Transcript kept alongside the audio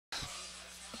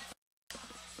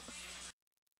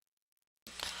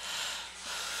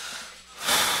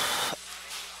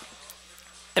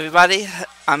Everybody,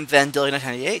 I'm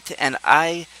Vandillion98, and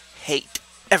I hate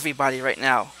everybody right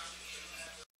now.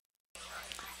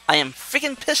 I am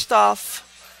freaking pissed off.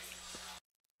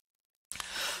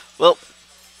 Well,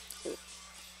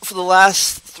 for the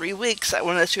last 3 weeks, I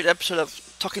wanted to shoot an episode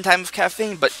of Talking Time with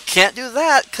Caffeine, but can't do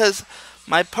that because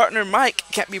my partner Mike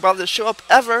can't be bothered to show up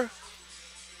ever.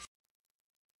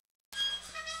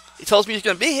 He tells me he's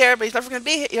going to be here, but he's never going to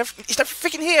be here. He's never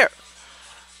freaking here.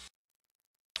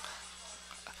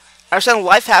 I understand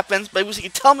life happens, but he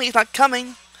can tell me he's not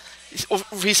coming.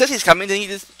 He says he's coming, then he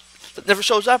just never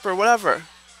shows up or whatever.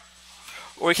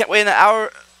 Or he can't wait an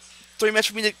hour, 3 minutes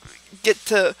for me to get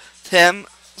to him,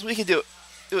 so we can do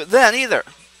it then either.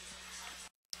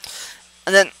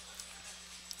 And then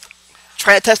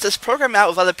try to test this program out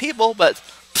with other people, but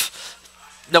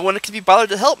no one can be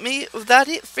bothered to help me with that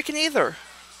freaking either.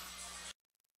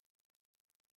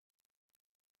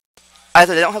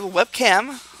 Either they don't have a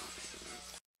webcam,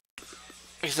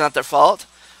 it's not their fault,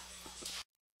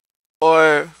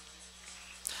 or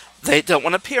they don't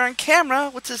want to appear on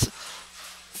camera, which is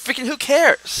freaking who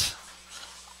cares?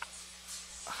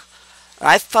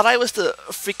 I thought I was the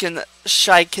freaking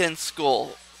shy kid in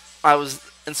school. I was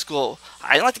in school.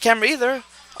 I didn't like the camera either.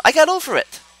 I got over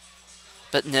it.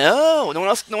 But no one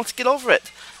else can get over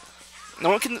it. No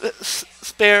one can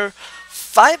spare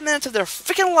 5 minutes of their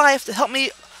freaking life to help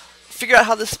me figure out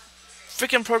how this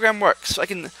freaking program works, so I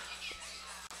can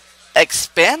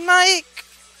expand my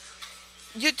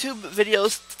YouTube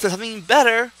videos to something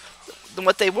better than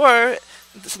what they were,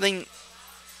 to something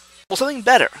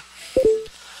better.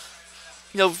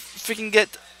 You know, freaking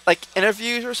get like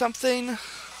interviews or something.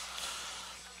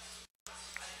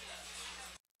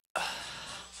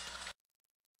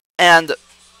 And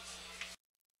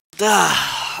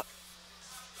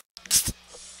just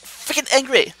freaking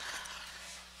angry.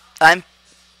 I'm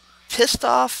pissed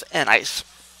off, and I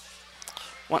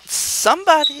want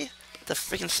somebody to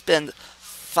freaking spend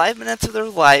 5 minutes of their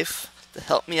life to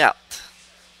help me out.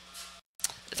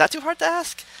 Is that too hard to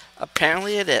ask?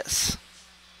 Apparently it is.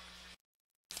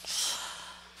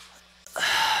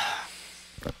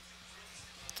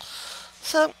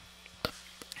 So,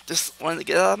 just wanted to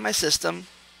get it out of my system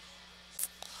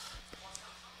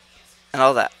and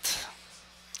all that.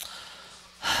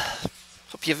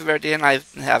 Hope you have a better day than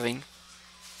I've been having.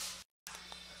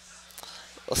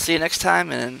 We'll see you next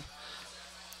time, and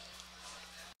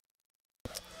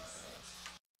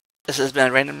this has been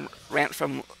a random rant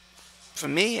from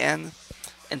me, and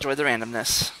enjoy the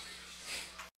randomness.